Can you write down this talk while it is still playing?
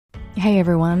Hey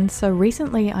everyone, so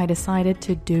recently I decided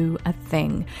to do a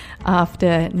thing.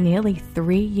 After nearly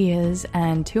 3 years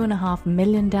and 2.5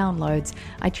 million downloads,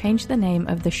 I changed the name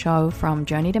of the show from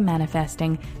Journey to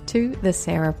Manifesting to the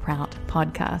Sarah Prout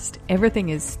Podcast. Everything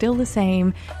is still the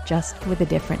same, just with a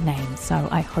different name, so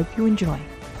I hope you enjoy.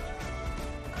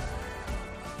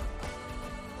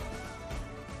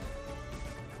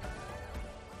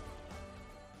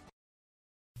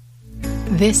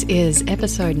 This is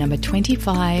episode number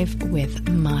 25 with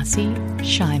Marci,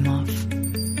 Shimoff.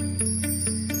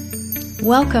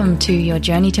 Welcome to your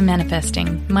journey to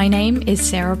manifesting. My name is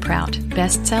Sarah Prout,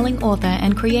 best-selling author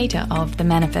and creator of the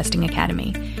Manifesting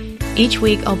Academy. Each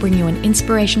week I'll bring you an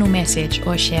inspirational message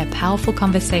or share powerful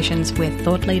conversations with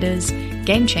thought leaders,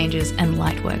 game changers, and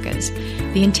light workers.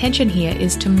 The intention here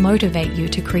is to motivate you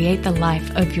to create the life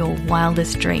of your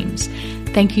wildest dreams.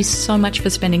 Thank you so much for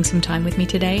spending some time with me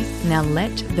today. Now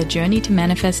let the journey to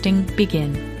manifesting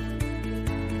begin.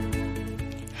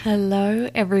 Hello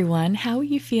everyone, how are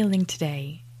you feeling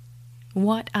today?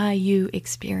 What are you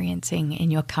experiencing in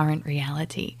your current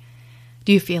reality?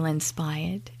 Do you feel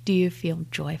inspired? Do you feel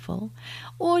joyful?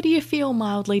 Or do you feel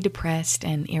mildly depressed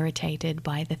and irritated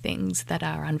by the things that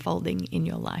are unfolding in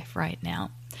your life right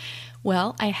now?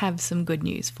 Well, I have some good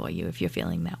news for you if you're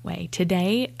feeling that way.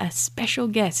 Today, a special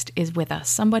guest is with us,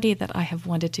 somebody that I have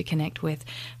wanted to connect with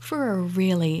for a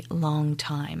really long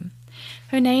time.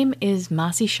 Her name is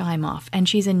Marci Shimoff, and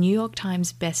she's a New York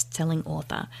Times best-selling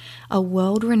author, a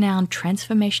world-renowned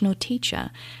transformational teacher,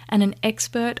 and an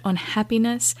expert on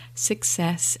happiness,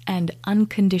 success, and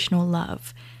unconditional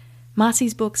love.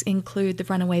 Marci's books include the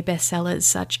runaway bestsellers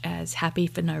such as Happy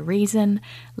for No Reason,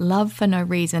 Love for No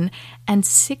Reason, and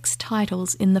 6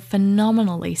 titles in the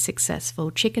phenomenally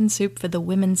successful Chicken Soup for the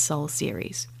Women's Soul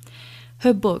series.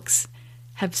 Her books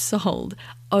have sold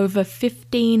over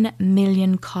 15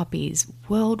 million copies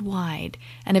worldwide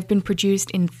and have been produced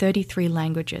in 33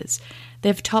 languages.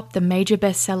 They've topped the major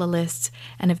bestseller lists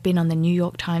and have been on the New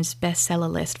York Times bestseller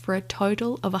list for a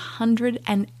total of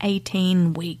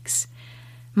 118 weeks.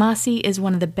 Marci is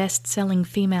one of the best-selling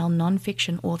female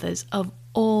non-fiction authors of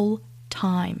all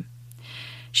time.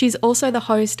 She's also the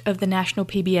host of the national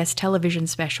PBS television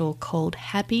special called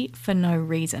Happy for No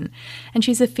Reason, and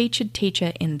she's a featured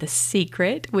teacher in The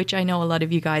Secret, which I know a lot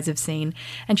of you guys have seen,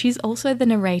 and she's also the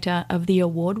narrator of the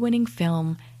award-winning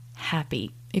film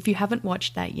Happy. If you haven't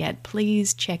watched that yet,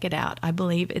 please check it out. I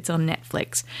believe it's on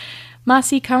Netflix.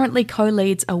 Marci currently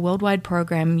co-leads a worldwide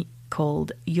program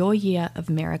called Your Year of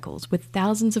Miracles with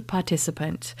thousands of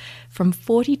participants from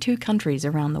 42 countries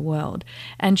around the world,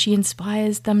 and she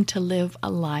inspires them to live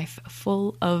a life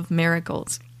full of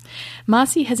miracles.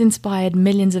 Marci has inspired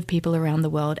millions of people around the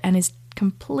world and is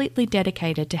completely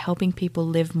dedicated to helping people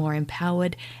live more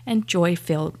empowered and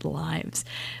joy-filled lives.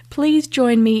 Please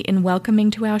join me in welcoming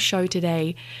to our show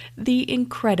today the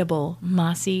incredible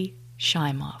Marci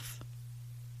Shimoff.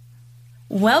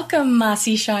 Welcome,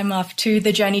 Marci Shimoff, to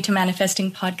the Journey to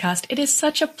Manifesting podcast. It is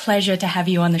such a pleasure to have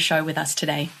you on the show with us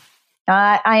today.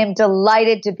 I am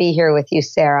delighted to be here with you,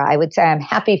 Sarah. I would say I'm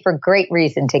happy for great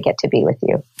reason to get to be with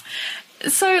you.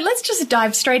 So let's just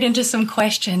dive straight into some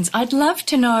questions. I'd love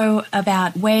to know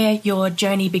about where your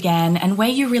journey began and where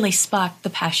you really sparked the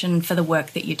passion for the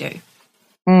work that you do.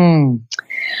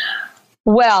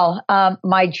 Well,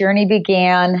 my journey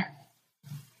began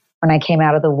when I came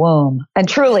out of the womb. And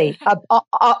truly,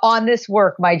 on this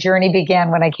work, my journey began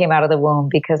when I came out of the womb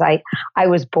because I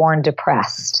was born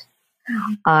depressed.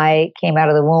 Mm-hmm. I came out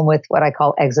of the womb with what I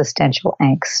call existential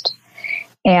angst.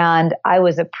 And I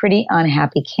was a pretty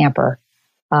unhappy camper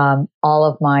all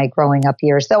of my growing up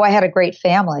years. Though I had a great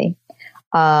family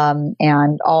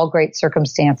and all great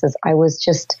circumstances, I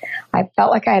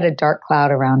felt like I had a dark cloud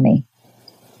around me.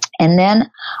 And then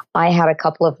I had a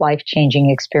couple of life-changing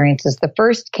experiences. The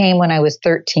first came when I was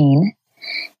 13,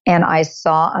 and I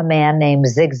saw a man named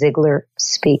Zig Ziglar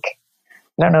speak.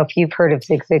 I don't know if you've heard of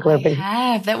Zig Ziglar, but I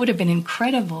have. That would have been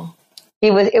incredible.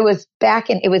 It was in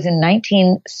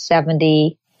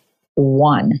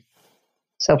 1971.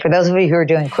 So for those of you who are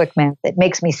doing quick math, it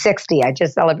makes me 60. I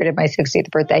just celebrated my 60th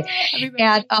birthday.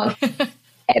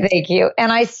 And thank you.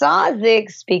 And I saw Zig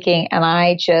speaking,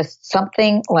 and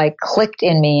something like clicked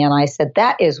in me, and I said,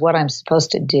 that is what I'm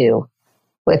supposed to do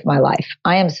with my life.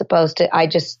 I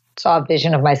just saw a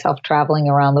vision of myself traveling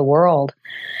around the world,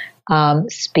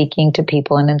 speaking to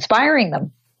people and inspiring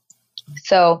them.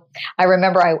 So I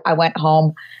remember I went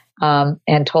home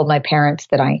and told my parents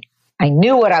that I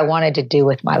knew what I wanted to do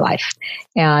with my life.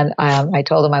 And I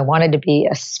told them I wanted to be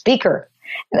a speaker.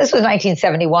 And this was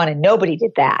 1971 and nobody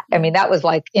did that. I mean, that was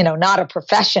like, not a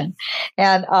profession.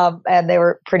 And they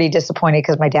were pretty disappointed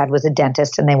because my dad was a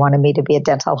dentist and they wanted me to be a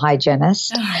dental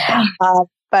hygienist.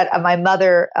 But my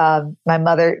mother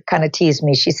kind of teased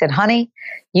me. She said, honey,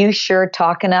 you sure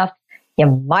talk enough. You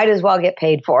might as well get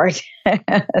paid for it.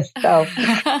 So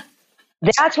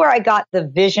that's where I got the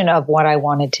vision of what I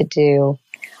wanted to do.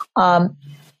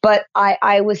 But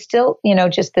I was still,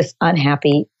 just this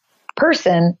unhappy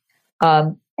person.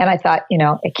 And I thought,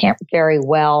 I can't very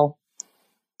well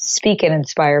speak and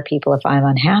inspire people if I'm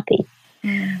unhappy.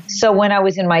 Mm-hmm. So when I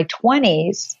was in my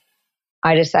 20s,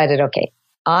 I decided, okay,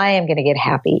 I am going to get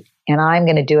happy and I'm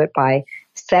going to do it by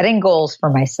setting goals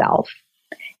for myself.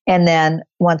 And then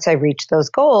once I reach those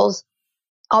goals,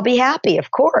 I'll be happy, of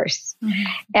course. Mm-hmm.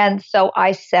 And so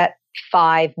I set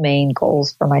 5 main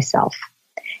goals for myself.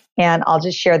 And I'll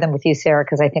just share them with you, Sarah,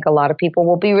 because I think a lot of people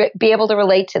will be able to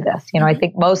relate to this. I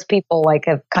think most people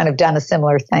have kind of done a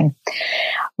similar thing.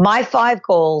 My 5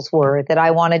 goals were that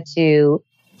I wanted to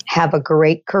have a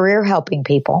great career helping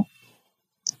people.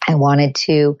 I wanted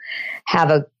to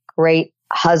have a great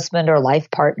husband or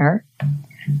life partner.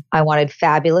 I wanted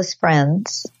fabulous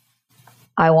friends.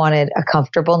 I wanted a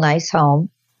comfortable, nice home.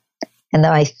 And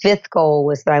then my 5th goal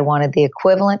was that I wanted the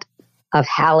equivalent of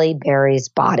Halle Berry's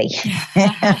body.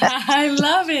 I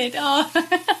love it. Oh.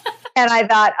 And I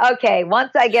thought, okay,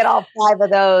 once I get all 5 of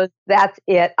those, that's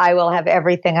it. I will have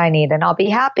everything I need and I'll be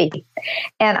happy.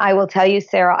 And I will tell you,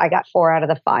 Sarah, I got 4 out of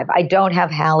the 5. I don't have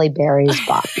Halle Berry's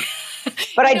body.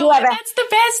 But I do have that's the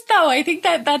best, though. I think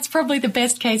that's probably the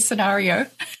best case scenario.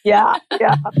 Yeah.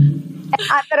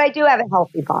 But I do have a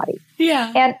healthy body.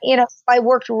 Yeah. And, I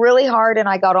worked really hard and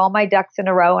I got all my ducks in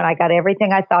a row and I got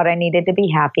everything I thought I needed to be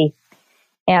happy.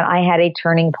 And I had a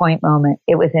turning point moment.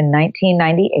 It was in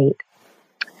 1998.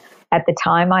 At the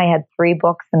time, I had 3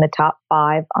 books in the top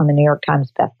 5 on the New York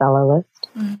Times bestseller list.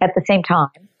 Mm-hmm. At the same time,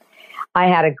 I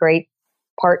had a great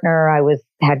partner. I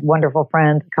had wonderful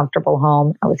friends, a comfortable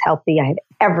home. I was healthy. I had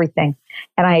everything.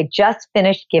 And I had just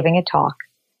finished giving a talk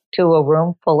to a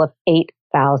room full of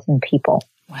 8,000 people.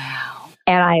 Wow.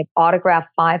 And I autographed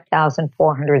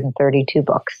 5,432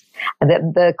 books.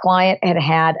 The client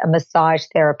had a massage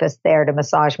therapist there to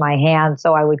massage my hand,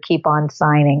 so I would keep on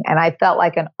signing. And I felt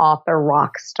like an author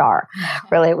rock star.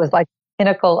 Really, it was like the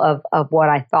pinnacle of what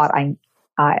I thought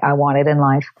I wanted in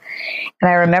life. And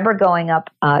I remember going up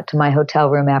to my hotel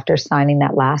room after signing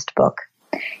that last book.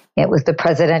 It was the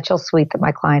presidential suite that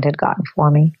my client had gotten for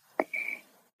me.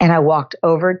 And I walked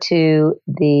over to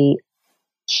the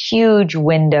huge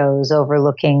windows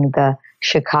overlooking the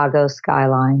Chicago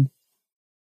skyline.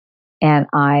 And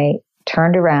I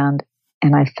turned around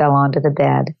and I fell onto the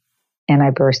bed and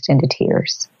I burst into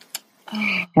tears.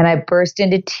 Oh. And I burst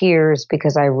into tears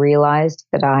because I realized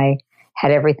that I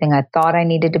had everything I thought I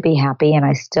needed to be happy and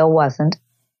I still wasn't.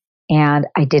 And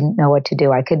I didn't know what to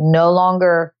do. I could no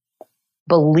longer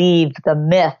believe the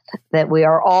myth that we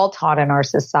are all taught in our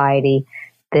society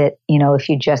that, if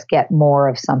you just get more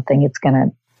of something, it's going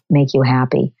to make you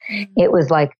happy. Mm-hmm. It was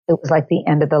like the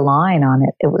end of the line on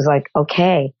it. It was like,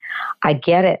 okay, I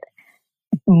get it.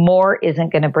 More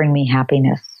isn't going to bring me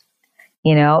happiness.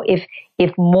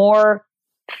 If more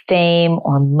fame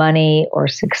or money or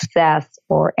success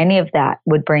or any of that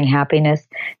would bring happiness,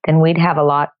 then we'd have a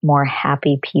lot more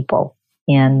happy people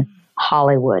in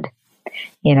Hollywood,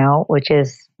 which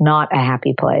is not a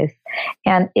happy place.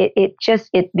 And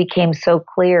it became so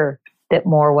clear that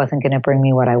more wasn't going to bring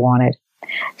me what I wanted.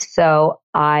 So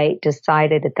I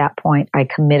decided at that point, I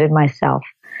committed myself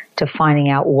to finding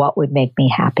out what would make me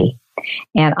happy.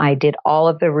 And I did all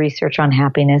of the research on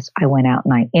happiness. I went out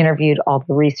and I interviewed all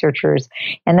the researchers.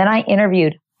 And then I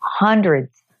interviewed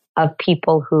hundreds of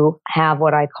people who have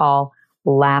what I call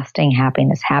lasting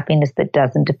happiness that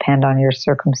doesn't depend on your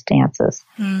circumstances.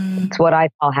 Mm. It's what I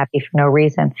call happy for no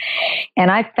reason.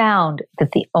 And I found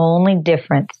that the only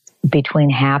difference between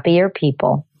happier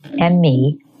people and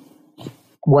me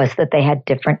was that they had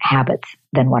different habits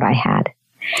than what I had.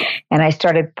 And I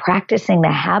started practicing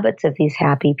the habits of these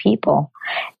happy people.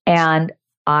 And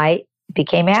I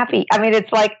became happy. I mean,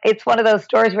 it's one of those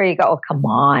stories where you go, oh, come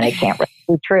on, it can't really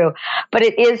be true. But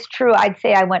it is true. I'd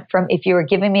say I went from, if you were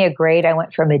giving me a grade, I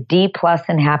went from a D+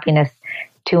 in happiness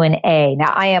to an A.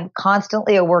 Now, I am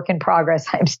constantly a work in progress.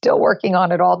 I'm still working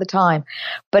on it all the time.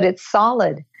 But it's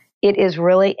solid. It is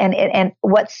really, and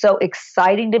what's so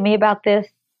exciting to me about this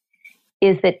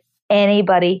is that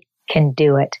anybody can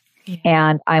do it. Yeah.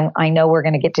 And I know we're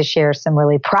going to get to share some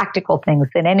really practical things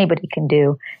that anybody can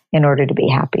do in order to be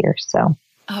happier. So,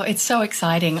 it's so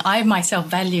exciting. I myself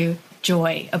value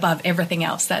joy above everything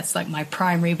else. That's like my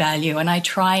primary value. And I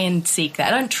try and seek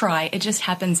that. I don't try. It just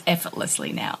happens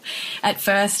effortlessly now. At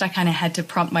first, I kind of had to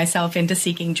prompt myself into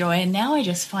seeking joy. And now I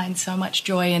just find so much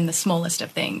joy in the smallest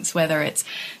of things, whether it's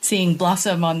seeing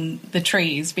blossom on the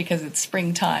trees because it's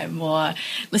springtime or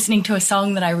listening to a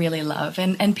song that I really love.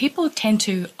 And people tend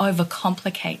to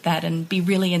overcomplicate that and be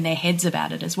really in their heads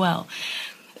about it as well.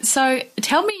 So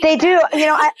tell me. They do.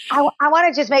 I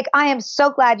want to just I am so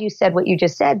glad you said what you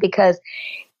just said, because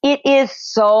it is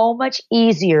so much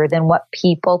easier than what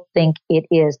people think it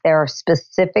is. There are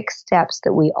specific steps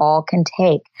that we all can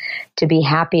take to be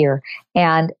happier.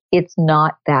 And it's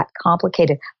not that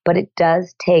complicated, but it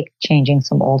does take changing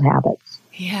some old habits.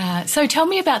 Yeah. So tell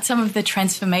me about some of the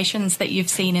transformations that you've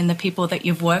seen in the people that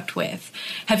you've worked with.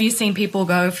 Have you seen people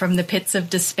go from the pits of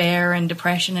despair and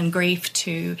depression and grief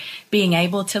to being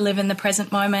able to live in the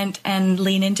present moment and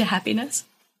lean into happiness?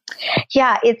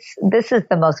 Yeah, this is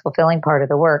the most fulfilling part of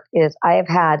the work. Is I have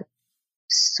had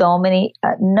so many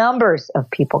numbers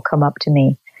of people come up to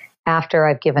me after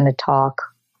I've given a talk,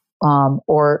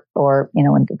 or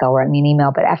and they'll write me an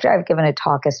email. But after I've given a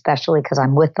talk, especially because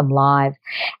I'm with them live,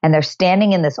 and they're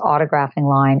standing in this autographing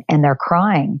line and they're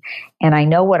crying, and I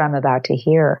know what I'm about to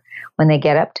hear when they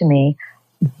get up to me.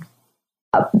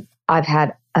 I've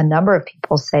had a number of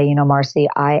people say, Marci,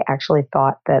 I actually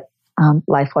thought that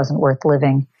life wasn't worth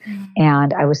living.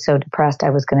 And I was so depressed I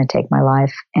was going to take my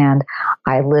life. And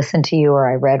I listened to you, or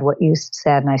I read what you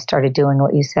said, and I started doing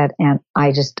what you said. And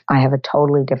I have a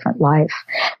totally different life.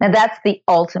 Now that's the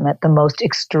ultimate, the most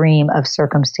extreme of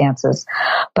circumstances.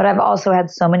 But I've also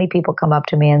had so many people come up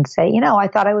to me and say, I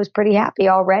thought I was pretty happy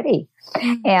already.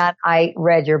 And I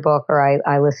read your book, or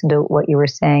I listened to what you were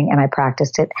saying, and I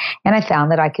practiced it, and I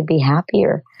found that I could be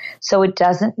happier. So it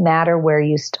doesn't matter where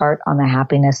you start on the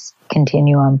happiness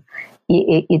continuum.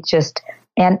 It just,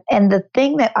 and the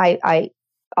thing that I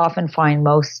often find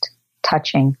most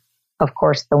touching, of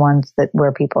course, the ones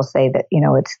where people say that,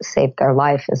 it's saved their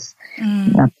life is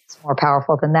it's more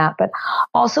powerful than that. But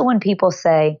also when people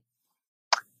say,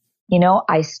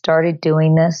 I started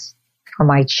doing this for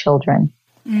my children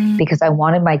because I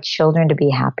wanted my children to be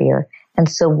happier. And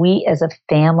so we as a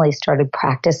family started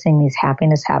practicing these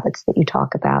happiness habits that you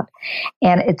talk about.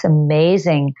 And it's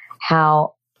amazing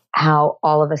how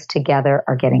all of us together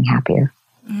are getting happier.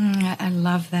 I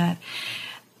love that.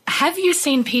 Have you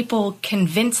seen people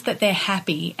convinced that they're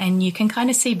happy, and you can kind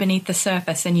of see beneath the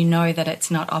surface and you know that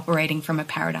it's not operating from a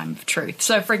paradigm of truth?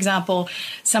 So, for example,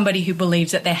 somebody who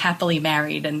believes that they're happily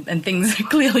married and things are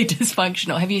clearly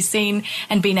dysfunctional. Have you seen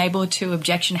and been able to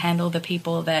objection handle the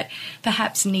people that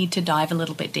perhaps need to dive a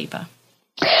little bit deeper?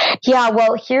 Yeah,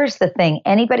 well, here's the thing.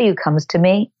 Anybody who comes to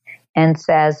me and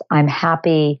says, I'm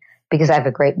happy because I have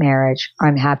a great marriage,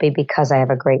 I'm happy because I have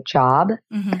a great job,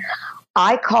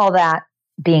 I call that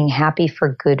being happy for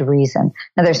good reason.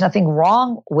 Now, there's nothing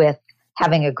wrong with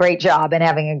having a great job and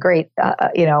having a great,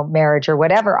 marriage or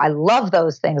whatever. I love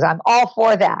those things. I'm all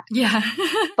for that. Yeah.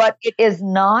 But it is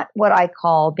not what I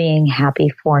call being happy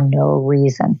for no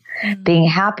reason. Being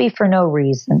happy for no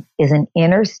reason is an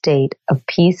inner state of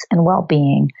peace and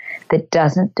well-being that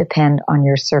doesn't depend on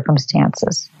your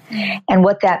circumstances. And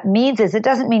what that means is it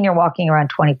doesn't mean you're walking around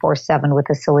 24/7 with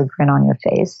a silly grin on your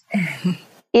face.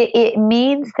 It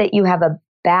means that you have a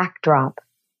backdrop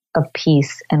of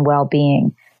peace and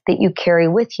well-being that you carry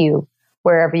with you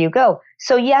wherever you go.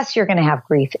 So yes, you're going to have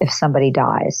grief if somebody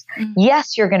dies.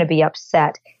 Yes, you're going to be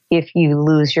upset if you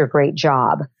lose your great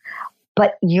job.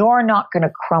 But you're not going to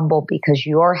crumble because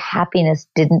your happiness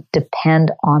didn't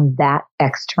depend on that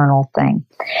external thing.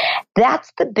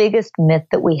 That's the biggest myth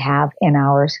that we have in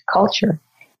our culture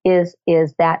is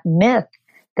that myth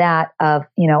that of,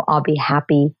 I'll be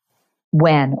happy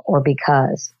when or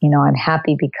because, I'm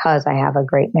happy because I have a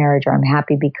great marriage, or I'm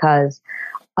happy because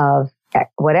of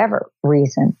whatever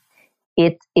reason.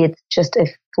 It's just a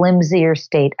flimsier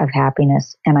state of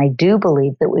happiness. And I do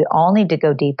believe that we all need to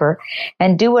go deeper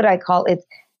and do what I call it.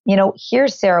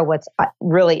 Here's, Sarah, what's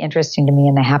really interesting to me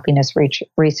in the happiness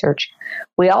research.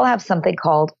 We all have something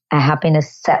called a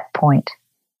happiness set point.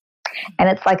 And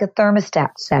it's like a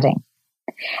thermostat setting.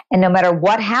 And no matter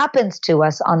what happens to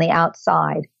us on the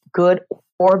outside, good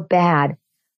or bad,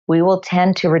 we will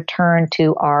tend to return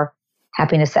to our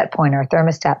happiness set point, our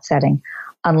thermostat setting,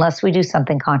 unless we do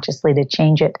something consciously to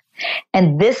change it.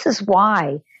 And this is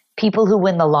why people who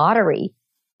win the lottery,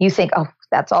 you think, oh,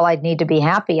 that's all I'd need to be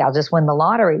happy. I'll just win the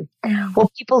lottery. Well,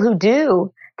 people who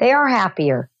do, they are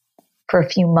happier for a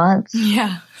few months.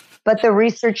 Yeah. But the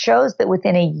research shows that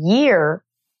within a year,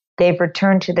 they've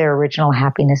returned to their original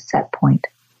happiness set point.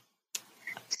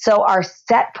 So our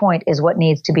set point is what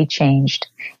needs to be changed.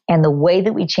 And the way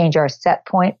that we change our set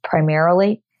point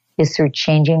primarily is through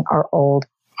changing our old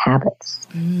habits.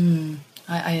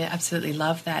 I absolutely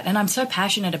love that. And I'm so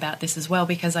passionate about this as well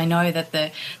because I know that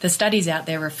the studies out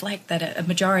there reflect that a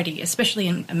majority, especially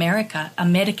in America, are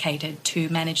medicated to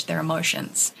manage their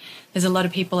emotions. There's a lot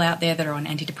of people out there that are on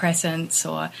antidepressants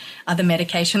or other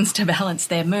medications to balance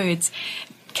their moods.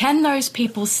 Can those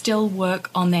people still work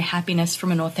on their happiness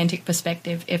from an authentic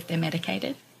perspective if they're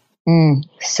medicated?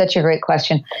 Such a great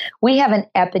question. We have an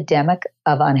epidemic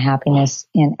of unhappiness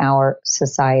in our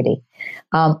society.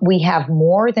 We have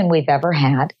more than we've ever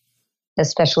had,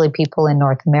 especially people in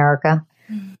North America,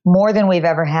 more than we've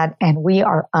ever had, and we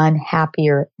are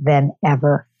unhappier than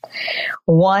ever.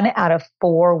 1 out of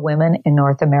 4 women in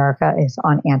North America is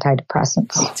on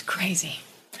antidepressants. Oh, it's crazy.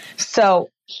 So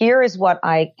here is what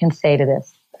I can say to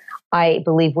this. I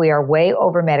believe we are way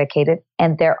over medicated,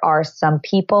 and there are some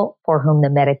people for whom the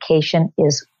medication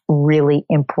is really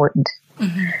important.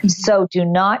 So do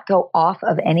not go off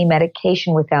of any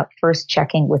medication without first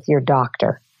checking with your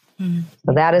doctor.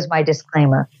 So that is my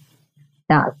disclaimer.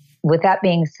 Now, with that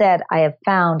being said, I have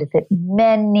found that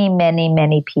many, many,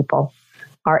 many people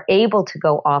are able to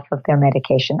go off of their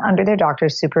medication under their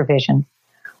doctor's supervision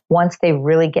once they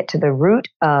really get to the root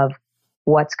of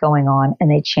what's going on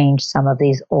and they change some of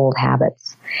these old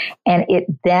habits. And it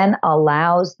then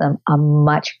allows them a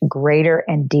much greater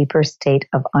and deeper state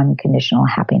of unconditional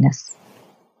happiness.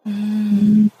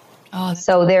 Oh,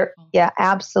 so there, yeah,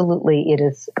 absolutely. It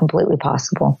is completely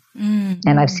possible.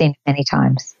 And I've seen it many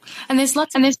times. And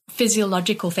there's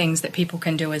physiological things that people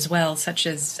can do as well, such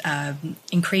as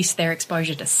increase their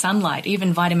exposure to sunlight,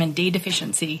 even vitamin D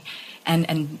deficiency,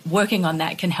 and working on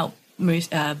that can help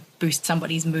boost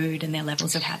somebody's mood and their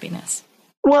levels of happiness.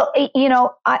 Well,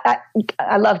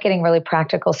 I love getting really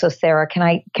practical. So, Sarah,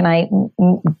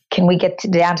 can we get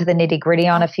down to the nitty gritty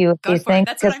on a few of these things?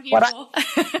 That's what I'm here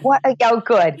for.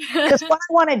 Good. Because what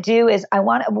I want to do is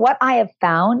what I have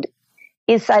found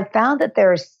is I've found that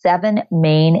there are 7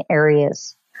 main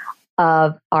areas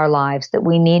of our lives that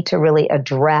we need to really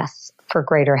address for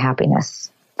greater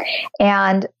happiness.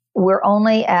 And we're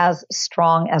only as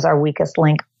strong as our weakest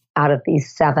link out of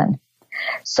these 7.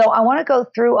 So I want to go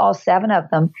through all 7 of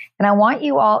them. And I want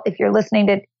you all, if you're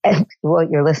listening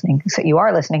you're listening, so you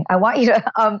are listening. I want you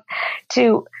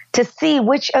to see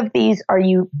which of these are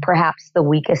you perhaps the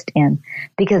weakest in,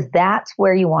 because that's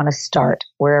where you want to start,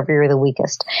 wherever you're the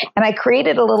weakest. And I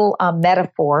created a little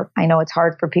metaphor. I know it's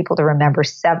hard for people to remember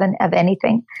 7 of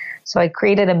anything. So I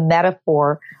created a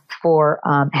metaphor for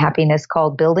happiness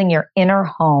called building your inner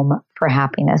home for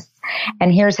happiness.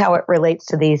 And here's how it relates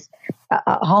to these.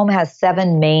 A home has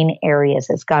 7 main areas.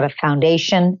 It's got a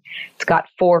foundation. It's got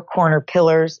 4 corner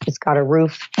pillars. It's got a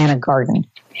roof and a garden.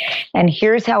 And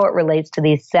here's how it relates to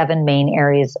these 7 main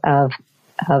areas of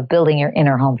building your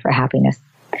inner home for happiness.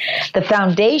 The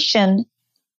foundation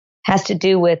has to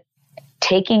do with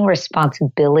taking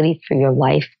responsibility for your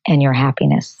life and your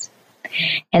happiness.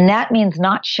 And that means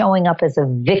not showing up as a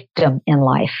victim in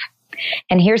life.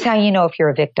 And here's how you know if you're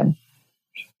a victim.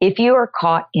 If you are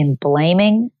caught in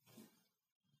blaming,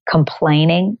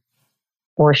 complaining,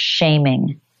 or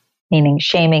shaming, meaning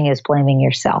shaming is blaming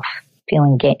yourself,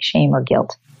 feeling shame or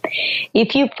guilt.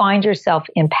 If you find yourself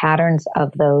in patterns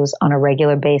of those on a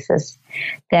regular basis,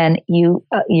 then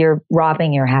you're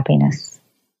robbing your happiness.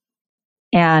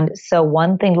 And so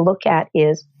one thing to look at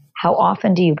is, how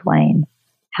often do you blame?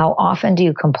 How often do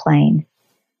you complain?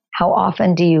 How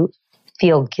often do you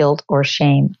feel guilt or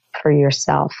shame for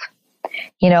yourself?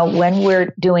 When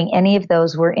we're doing any of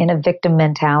those, we're in a victim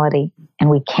mentality and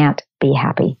we can't be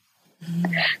happy.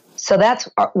 So that's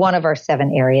one of our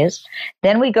 7 areas.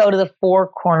 Then we go to the 4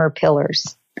 corner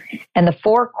pillars. And the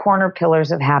 4 corner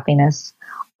pillars of happiness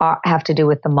have to do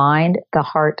with the mind, the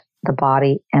heart, the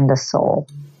body, and the soul.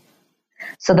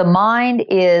 So the mind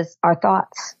is our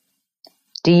thoughts.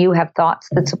 Do you have thoughts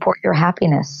that support your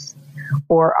happiness?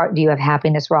 Or do you have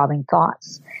happiness-robbing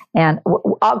thoughts? And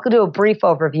I'll do a brief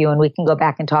overview, and we can go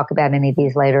back and talk about any of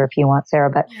these later if you want, Sarah.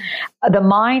 But the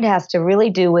mind has to really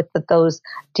do with those.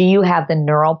 Do you have the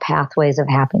neural pathways of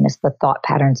happiness, the thought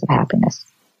patterns of happiness?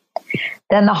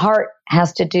 Then the heart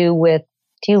has to do with,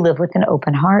 do you live with an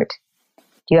open heart?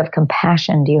 Do you have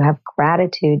compassion? Do you have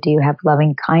gratitude? Do you have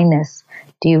loving kindness?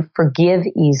 Do you forgive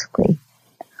easily?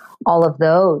 All of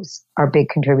those are big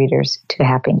contributors to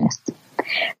happiness.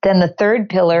 Then the 3rd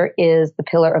pillar is the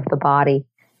pillar of the body.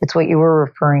 It's what you were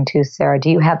referring to, Sarah. Do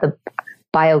you have the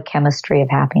biochemistry of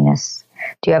happiness?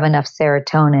 Do you have enough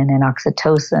serotonin and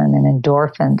oxytocin and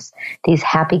endorphins, these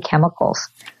happy chemicals?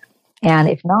 And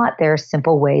if not, there are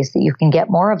simple ways that you can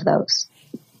get more of those.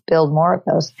 build more of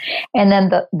those. And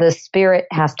then the spirit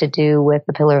has to do with,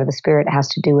 the pillar of the spirit has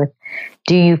to do with,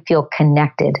 do you feel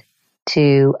connected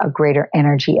to a greater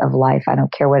energy of life? I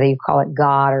don't care whether you call it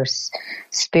God or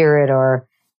spirit or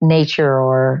nature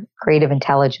or creative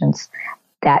intelligence,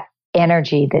 that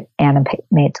energy that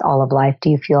animates all of life. Do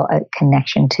you feel a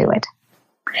connection to it?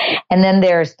 And then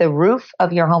there's the roof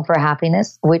of your home for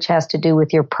happiness, which has to do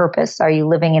with your purpose. Are you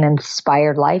living an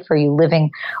inspired life? Are you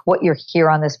living what you're here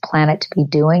on this planet to be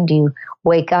doing? Do you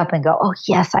wake up and go, oh,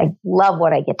 yes, I love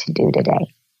what I get to do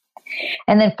today?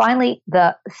 And then finally,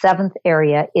 the seventh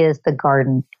area is the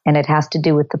garden, and it has to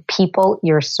do with the people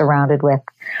you're surrounded with.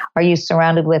 Are you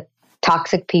surrounded with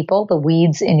toxic people, the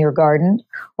weeds in your garden,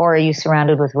 or are you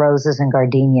surrounded with roses and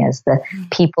gardenias, the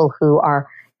people who are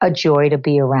a joy to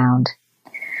be around?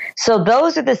 So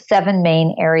those are the 7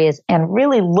 main areas, and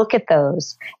really look at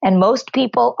those. And most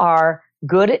people are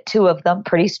good at 2 of them,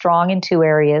 pretty strong in 2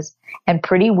 areas, and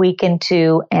pretty weak in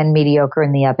 2 and mediocre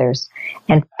in the others.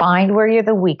 And find where you're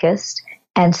the weakest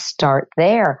and start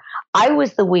there. I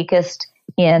was the weakest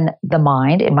in the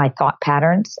mind, in my thought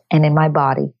patterns, and in my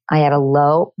body. I had a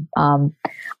low,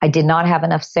 I did not have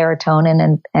enough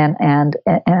serotonin and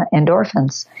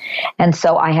endorphins. And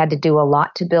so I had to do a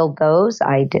lot to build those.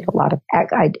 I did a lot of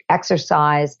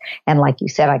exercise. And like you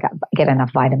said, I get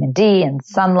enough vitamin D and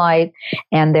sunlight.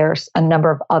 And there's a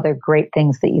number of other great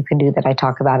things that you can do that I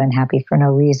talk about in Happy for No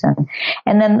Reason.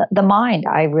 And then the mind,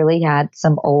 I really had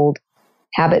some old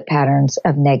habit patterns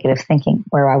of negative thinking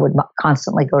where I would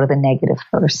constantly go to the negative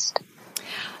first.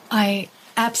 I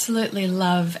absolutely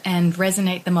love and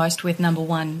resonate the most with number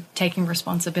 1, taking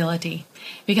responsibility,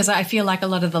 because I feel like a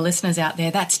lot of the listeners out there,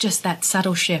 that's just that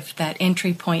subtle shift, that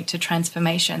entry point to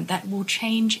transformation that will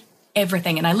change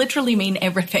everything. And I literally mean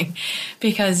everything,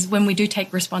 because when we do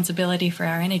take responsibility for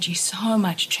our energy, so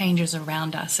much changes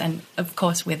around us and, of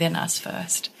course, within us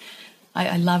first.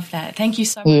 I love that. Thank you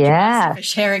so much Marci, for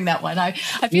sharing that one. I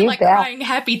feel like crying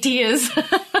happy tears.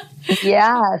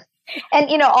 Yes.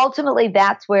 And, ultimately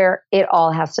that's where it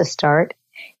all has to start,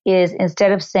 is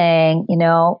instead of saying,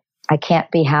 I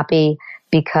can't be happy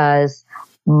because,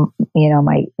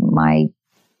 my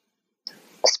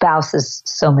spouse is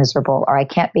so miserable, or I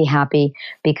can't be happy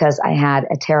because I had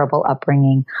a terrible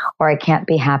upbringing, or I can't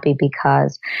be happy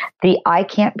because I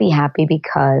can't be happy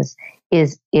because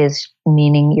is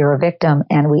meaning you're a victim.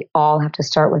 And we all have to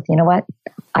start with, you know what?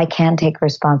 I can take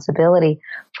responsibility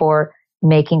for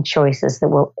making choices that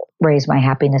will raise my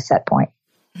happiness set point.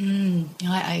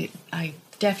 I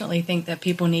definitely think that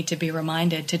people need to be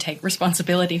reminded to take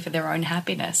responsibility for their own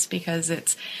happiness, because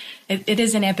it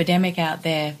is an epidemic out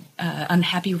there,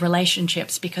 unhappy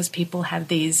relationships, because people have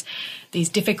these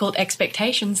difficult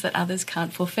expectations that others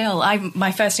can't fulfill. In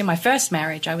my first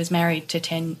marriage, I was married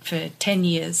for 10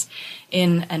 years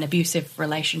in an abusive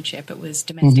relationship. It was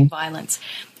domestic violence.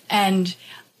 And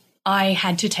I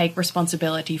had to take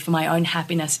responsibility for my own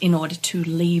happiness in order to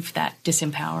leave that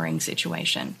disempowering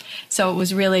situation. So it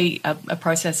was really a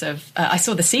process of, I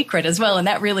saw The Secret as well, and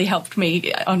that really helped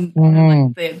me on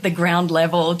like the ground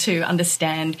level to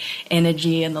understand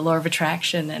energy and the law of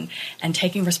attraction and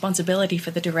taking responsibility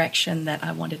for the direction that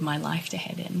I wanted my life to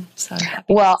head in. So,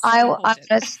 well, I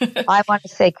want to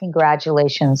say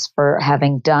congratulations for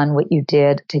having done what you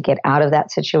did to get out of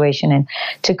that situation and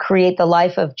to create the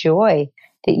life of joy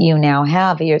that you now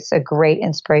have. It's a great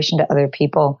inspiration to other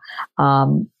people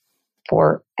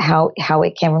for how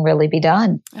it can really be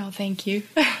done. Oh, thank you.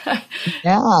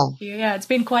 Yeah, it's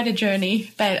been quite a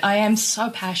journey, but I am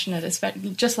so passionate,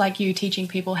 just like you, teaching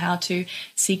people how to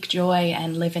seek joy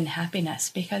and live in happiness,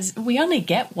 because we only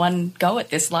get one go at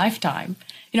this lifetime.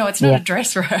 It's not a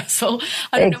dress rehearsal.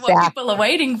 I don't know what people are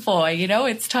waiting for.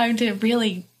 It's time to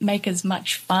really make as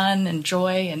much fun and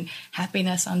joy and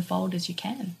happiness unfold as you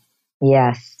can.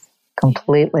 Yes,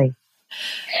 completely.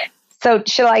 So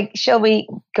shall we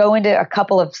go into a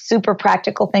couple of super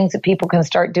practical things that people can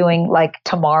start doing like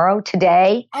tomorrow,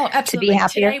 today? Oh, absolutely. To be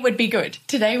happier? Today would be good.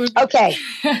 Okay.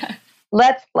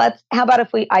 Let's, how about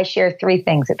if I share 3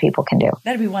 things that people can do?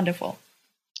 That'd be wonderful.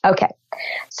 Okay.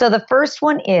 So the first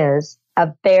one is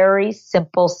a very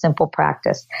simple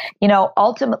practice.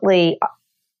 Ultimately,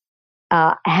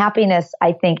 happiness,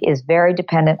 I think, is very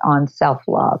dependent on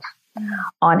self-love.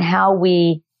 On how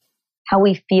we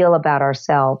feel about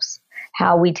ourselves,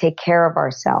 how we take care of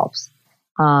ourselves.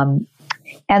 And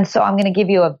so I'm going to give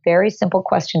you a very simple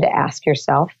question to ask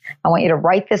yourself. I want you to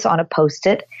write this on a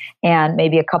Post-it and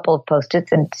maybe a couple of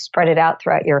Post-its and spread it out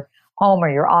throughout your home or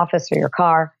your office or your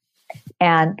car.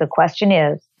 And the question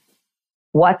is,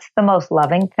 what's the most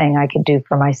loving thing I could do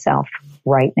for myself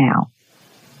right now?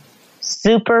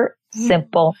 Super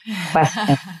simple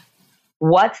question.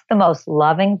 What's the most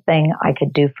loving thing I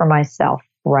could do for myself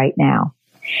right now?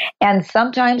 And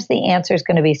sometimes the answer is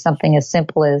going to be something as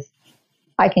simple as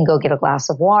I can go get a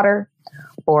glass of water,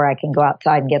 or I can go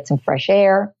outside and get some fresh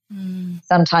air.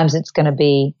 Sometimes it's going to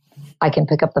be I can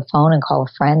pick up the phone and call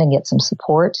a friend and get some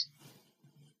support.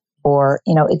 Or,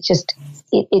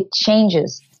 it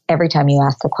changes every time you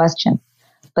ask the question.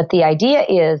 But the idea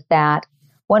is that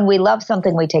when we love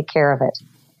something, we take care of it.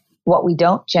 What we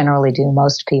don't generally do,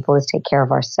 most people, is take care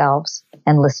of ourselves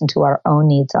and listen to our own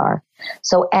needs are.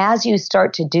 So as you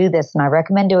start to do this, and I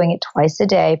recommend doing it twice a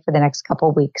day for the next couple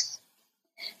of weeks,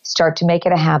 start to make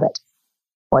it a habit.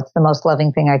 What's the most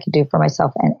loving thing I could do for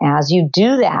myself? And as you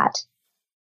do that,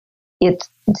 it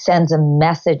sends a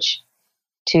message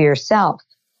to yourself.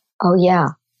 Oh yeah,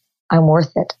 I'm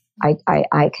worth it.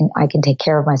 I can take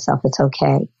care of myself. It's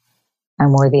okay.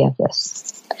 I'm worthy of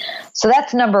this. So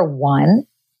that's number one.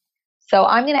 So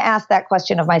I'm going to ask that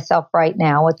question of myself right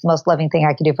now. What's the most loving thing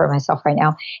I can do for myself right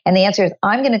now? And the answer is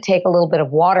I'm going to take a little bit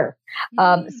of water.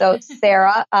 So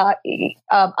Sarah,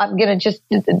 I'm going to just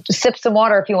sip some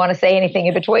water if you want to say anything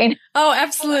in between. Oh,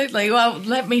 absolutely. Well,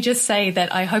 let me just say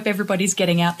that I hope everybody's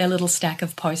getting out their little stack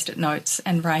of Post-it notes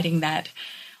and writing that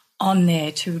on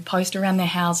there to post around their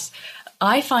house.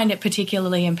 I find it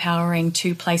particularly empowering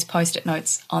to place Post-it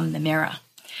notes on the mirror.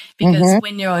 Because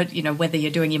when you're, whether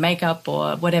you're doing your makeup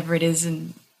or whatever it is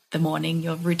in the morning,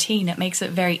 your routine, it makes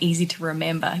it very easy to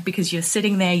remember because you're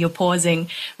sitting there, you're pausing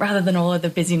rather than all of the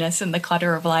busyness and the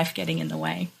clutter of life getting in the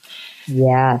way.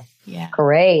 Yes. Yeah.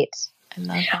 Great. I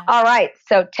love that. All right.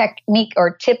 So technique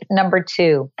or tip number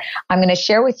 2, I'm going to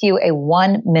share with you a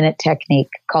 1-minute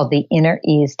technique called the Inner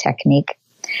Ease Technique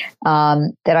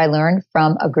that I learned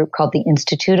from a group called the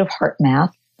Institute of Heart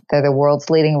Math. They're the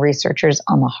world's leading researchers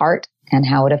on the heart and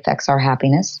how it affects our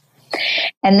happiness.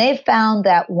 And they've found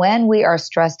that when we are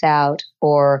stressed out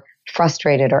or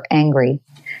frustrated or angry,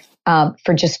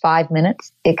 for just 5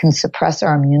 minutes, it can suppress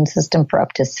our immune system for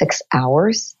up to 6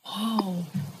 hours. Oh.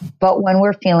 But when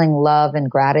we're feeling love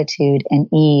and gratitude and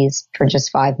ease for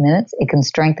just 5 minutes, it can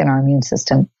strengthen our immune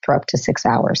system for up to 6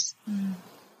 hours.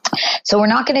 So we're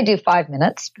not going to do 5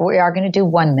 minutes, but we are going to do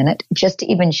 1 minute just to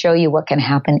even show you what can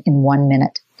happen in 1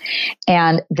 minute.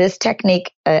 And this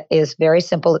technique is very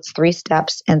simple. It's 3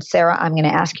 steps. And Sarah, I'm going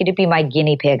to ask you to be my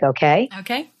guinea pig, okay?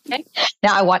 Okay.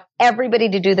 Now, I want everybody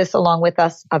to do this along with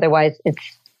us. Otherwise, it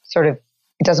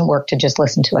doesn't work to just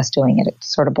listen to us doing it.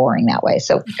 It's sort of boring that way.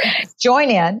 So join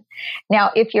in.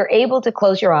 Now, if you're able to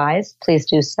close your eyes, please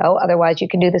do so. Otherwise, you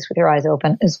can do this with your eyes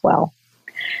open as well.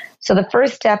 So the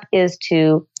first step is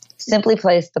to simply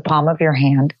place the palm of your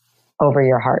hand over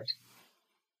your heart.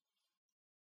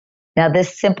 Now,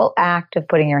 this simple act of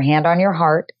putting your hand on your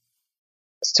heart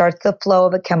starts the flow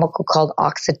of a chemical called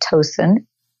oxytocin.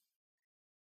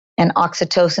 And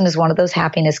oxytocin is one of those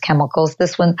happiness chemicals.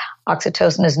 This one,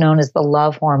 oxytocin, is known as the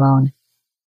love hormone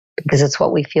because it's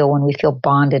what we feel when we feel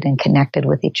bonded and connected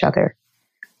with each other.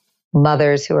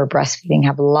 Mothers who are breastfeeding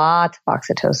have lots of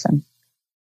oxytocin.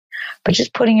 But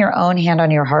just putting your own hand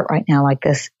on your heart right now like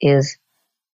this is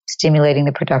stimulating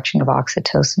the production of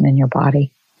oxytocin in your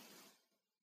body.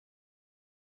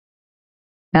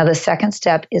 Now, the second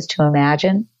step is to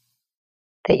imagine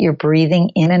that you're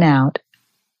breathing in and out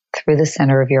through the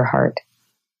center of your heart.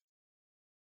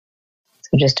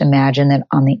 So just imagine that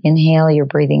on the inhale, you're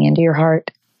breathing into your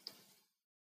heart.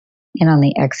 And on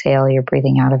the exhale, you're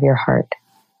breathing out of your heart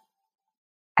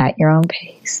at your own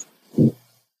pace.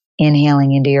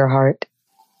 Inhaling into your heart,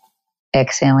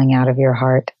 exhaling out of your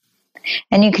heart.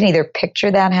 And you can either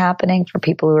picture that happening for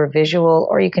people who are visual,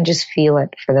 or you can just feel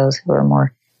it for those who are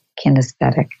more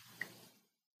kinesthetic.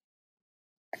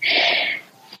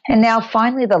 And now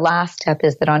finally, the last step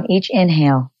is that on each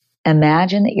inhale,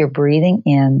 imagine that you're breathing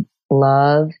in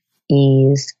love,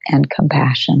 ease, and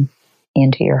compassion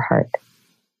into your heart.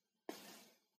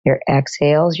 Your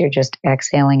exhales, you're just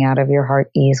exhaling out of your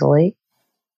heart easily.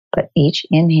 But each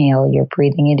inhale, you're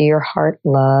breathing into your heart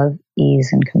love, ease,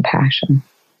 and compassion.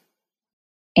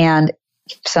 And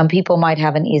some people might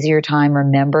have an easier time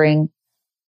remembering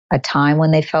a time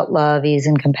when they felt love, ease,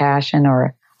 and compassion,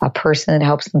 or a person that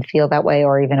helps them feel that way,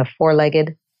 or even a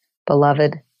 4-legged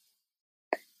beloved.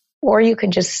 Or you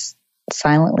can just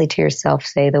silently to yourself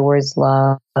say the words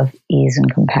love, ease, and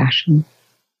compassion.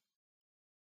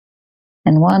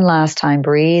 And one last time,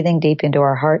 breathing deep into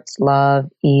our hearts, love,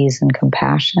 ease, and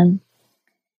compassion.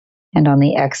 And on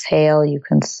the exhale, you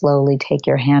can slowly take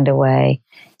your hand away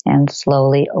and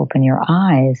slowly open your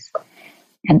eyes.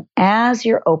 And as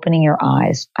you're opening your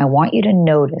eyes, I want you to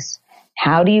notice,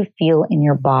 how do you feel in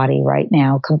your body right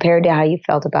now compared to how you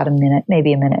felt about a minute,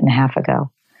 maybe a minute and a half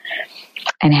ago?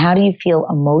 And how do you feel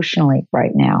emotionally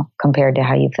right now compared to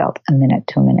how you felt a minute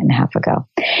to a minute and a half ago?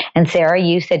 And Sarah,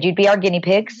 you said you'd be our guinea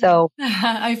pig. So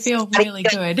I feel really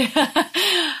good.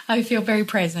 I feel very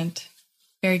present,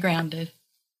 very grounded,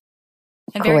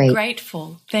 and very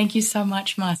grateful. Thank you so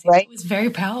much, Marci. Right? It was very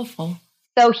powerful.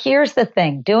 So here's the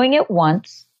thing. Doing it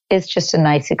once is just a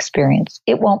nice experience.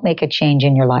 It won't make a change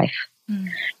in your life.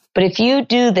 But if you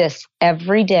do this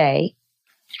every day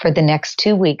for the next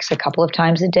 2 weeks, a couple of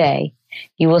times a day,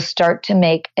 you will start to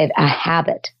make it a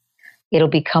habit. It'll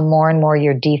become more and more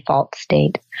your default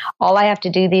state. All I have to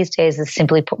do these days is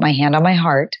simply put my hand on my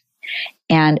heart,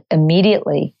 and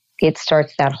immediately it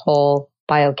starts that whole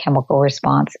biochemical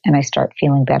response, and I start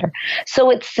feeling better.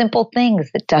 So it's simple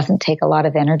things that doesn't take a lot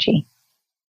of energy.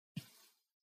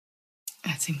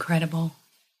 That's incredible.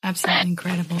 Absolutely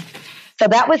incredible. So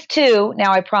that was 2.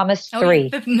 Now I promised 3.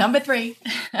 Yeah. Number 3.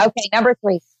 Okay, number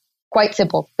 3. Quite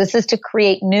simple. This is to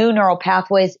create new neural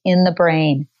pathways in the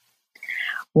brain.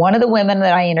 One of the women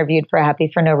that I interviewed for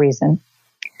Happy for No Reason,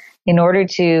 in order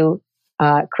to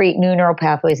create new neural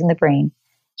pathways in the brain,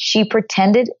 she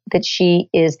pretended that she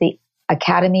is the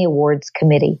Academy Awards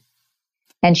committee.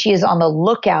 And she is on the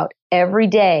lookout every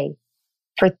day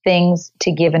for things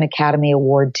to give an Academy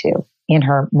Award to in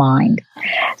her mind.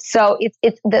 So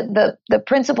it's the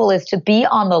principle is to be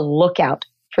on the lookout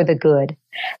for the good.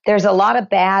 There's a lot of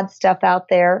bad stuff out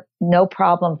there, no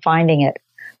problem finding it.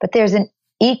 But there's an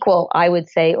equal, I would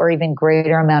say, or even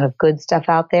greater amount of good stuff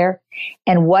out there.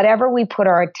 And whatever we put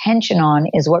our attention on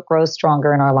is what grows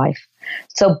stronger in our life.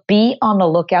 So be on the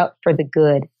lookout for the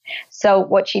good. So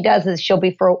what she does is she'll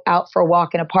be out for a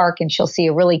walk in a park, and she'll see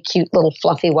a really cute little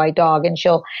fluffy white dog, and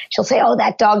she'll say, oh,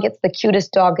 that dog gets the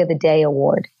cutest dog of the day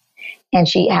award. And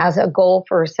she has a goal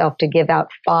for herself to give out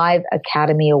 5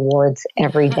 Academy Awards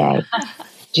every day.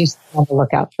 Just on the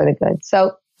lookout for the good.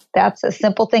 So that's a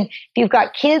simple thing. If you've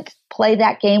got kids, play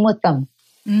that game with them.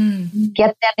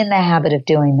 Get them in the habit of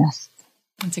doing this.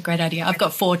 That's a great idea. I've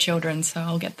got 4 children, so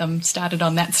I'll get them started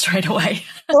on that straight away.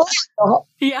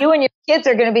 Yeah. You and your kids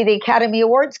are going to be the Academy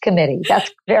Awards committee.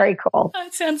 That's very cool.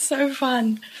 That sounds so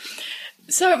fun.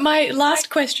 So my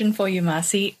last question for you,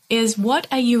 Marci, is what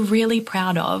are you really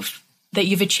proud of that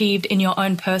you've achieved in your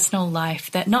own personal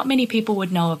life that not many people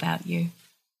would know about you?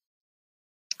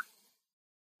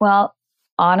 Well,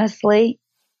 honestly,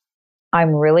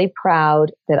 I'm really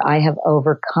proud that I have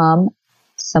overcome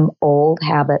some old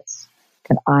habits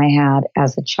that I had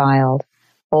as a child,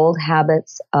 old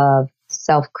habits of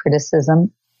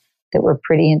self-criticism that were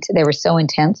they were so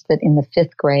intense that in the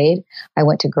 5th grade, I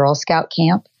went to Girl Scout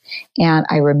camp, and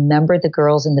I remember the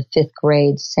girls in the 5th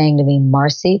grade saying to me,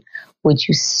 Marci, would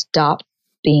you stop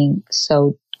being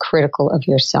so critical of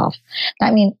yourself?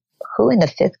 I mean, who in the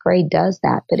 5th grade does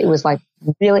that? But it was like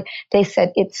really, they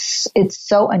said, it's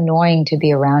so annoying to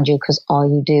be around you because all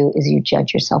you do is you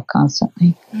judge yourself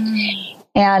constantly.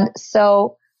 And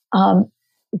so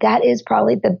that is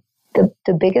probably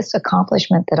the biggest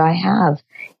accomplishment that I have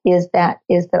is that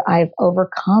I've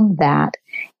overcome that,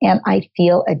 and I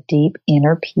feel a deep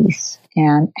inner peace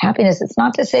and happiness. It's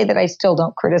not to say that I still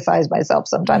don't criticize myself.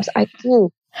 Sometimes I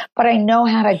do, but I know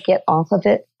how to get off of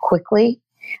it quickly.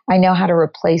 I know how to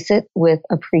replace it with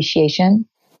appreciation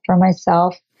for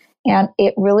myself, and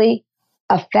it really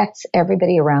affects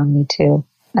everybody around me too.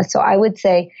 So I would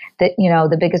say that,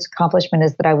 the biggest accomplishment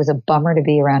is that I was a bummer to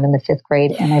be around in the 5th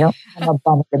grade, and I'm a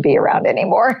bummer to be around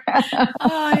anymore. Oh,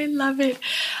 I love it.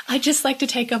 I'd just like to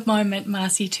take a moment,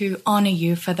 Marci, to honor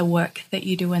you for the work that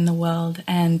you do in the world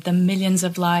and the millions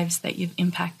of lives that you've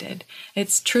impacted.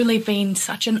 It's truly been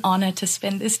such an honor to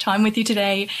spend this time with you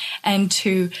today and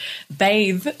to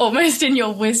bathe almost in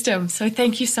your wisdom. So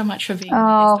thank you so much for being with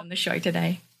us on the show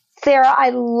today. Sarah, I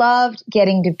loved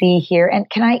getting to be here. And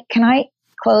can I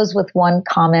close with one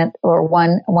comment or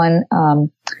one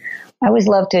I always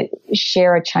love to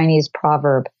share a Chinese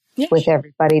proverb with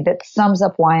everybody that sums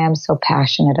up why I'm so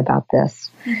passionate about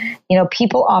this.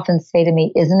 People often say to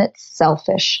me, isn't it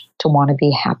selfish to want to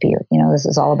be happier? This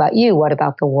is all about you. What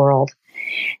about the world?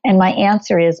 And my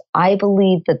answer is, I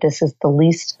believe that this is the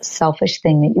least selfish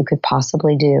thing that you could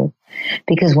possibly do,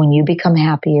 because when you become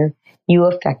happier, you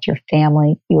affect your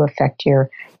family, you affect your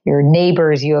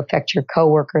neighbors, you affect your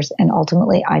coworkers, and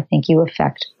ultimately, I think you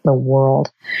affect the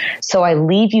world. So I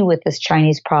leave you with this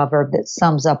Chinese proverb that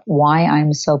sums up why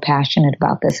I'm so passionate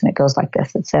about this, and it goes like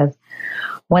this. It says,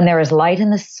 when there is light in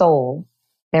the soul,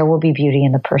 there will be beauty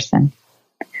in the person.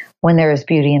 When there is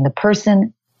beauty in the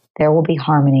person, there will be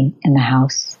harmony in the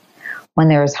house. When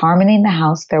there is harmony in the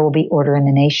house, there will be order in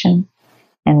the nation.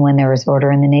 And when there is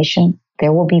order in the nation,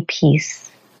 there will be peace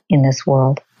in this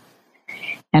world.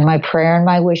 And my prayer and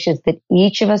my wish is that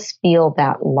each of us feel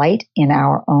that light in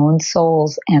our own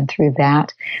souls, and through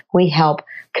that, we help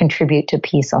contribute to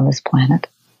peace on this planet.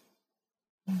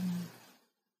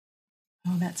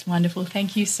 Oh, that's wonderful.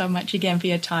 Thank you so much again for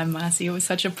your time, Marci. It was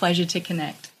such a pleasure to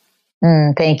connect.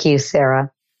 Thank you,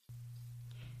 Sarah.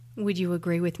 Would you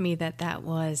agree with me that that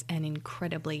was an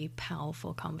incredibly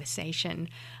powerful conversation?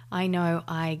 I know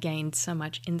I gained so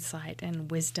much insight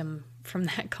and wisdom from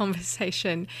that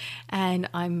conversation, and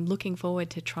I'm looking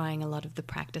forward to trying a lot of the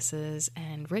practices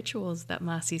and rituals that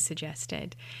Marci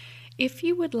suggested. If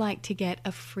you would like to get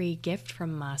a free gift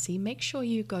from Marci, make sure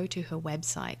you go to her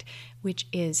website, which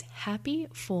is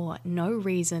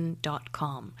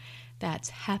happyfornoreason.com.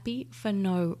 That's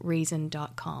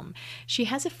happyfornoreason.com. She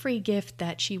has a free gift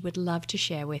that she would love to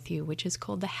share with you, which is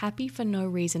called the Happy for No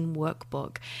Reason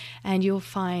Workbook. And you'll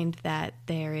find that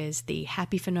there is the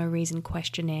Happy for No Reason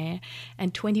questionnaire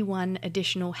and 21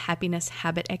 additional happiness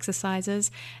habit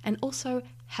exercises, and also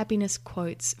happiness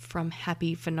quotes from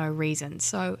Happy for No Reason.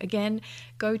 So again,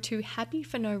 go to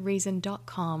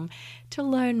happyfornoreason.com to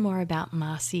learn more about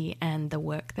Marci and the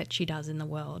work that she does in the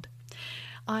world.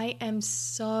 I am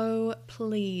so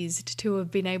pleased to have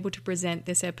been able to present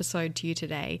this episode to you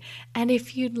today. And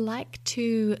if you'd like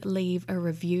to leave a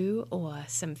review or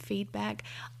some feedback,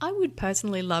 I would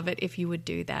personally love it if you would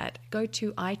do that. Go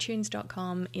to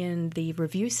iTunes.com in the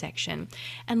review section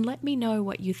and let me know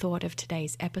what you thought of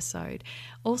today's episode.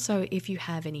 Also, if you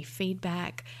have any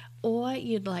feedback or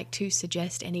you'd like to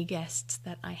suggest any guests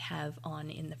that I have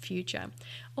on in the future,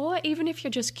 or even if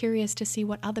you're just curious to see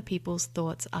what other people's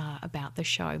thoughts are about the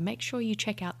show, make sure you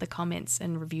check out the comments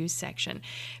and reviews section,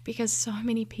 because so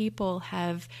many people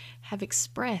have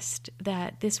expressed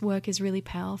that this work is really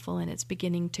powerful and it's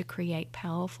beginning to create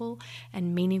powerful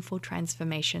and meaningful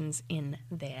transformations in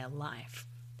their life.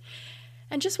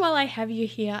 And just while I have you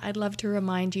here, I'd love to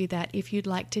remind you that if you'd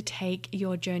like to take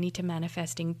your journey to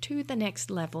manifesting to the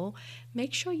next level,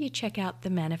 make sure you check out the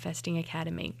Manifesting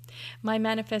Academy. My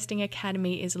Manifesting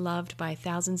Academy is loved by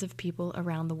thousands of people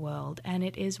around the world, and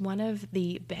it is one of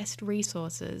the best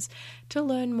resources to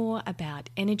learn more about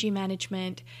energy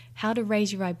management, how to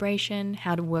raise your vibration,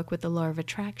 how to work with the law of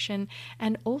attraction,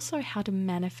 and also how to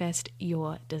manifest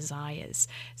your desires.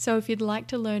 So if you'd like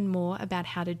to learn more about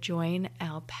how to join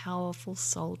our powerful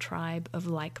soul tribe of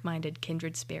like-minded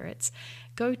kindred spirits,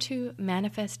 go to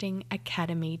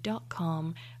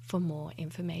manifestingacademy.com for more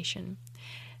information.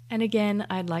 And again,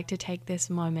 I'd like to take this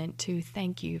moment to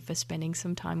thank you for spending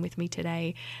some time with me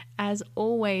today. As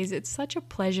always, it's such a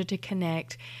pleasure to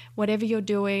connect. Whatever you're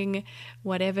doing,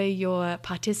 whatever you're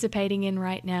participating in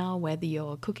right now, whether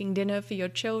you're cooking dinner for your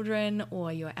children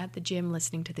or you're at the gym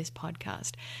listening to this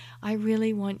podcast, I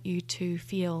really want you to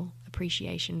feel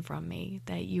appreciation from me,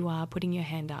 that you are putting your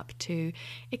hand up to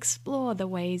explore the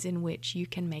ways in which you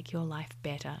can make your life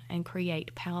better and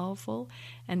create powerful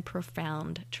and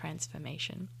profound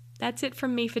transformation. That's it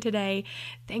from me for today.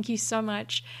 Thank you so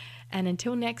much. And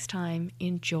until next time,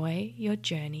 enjoy your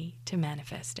journey to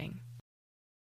manifesting.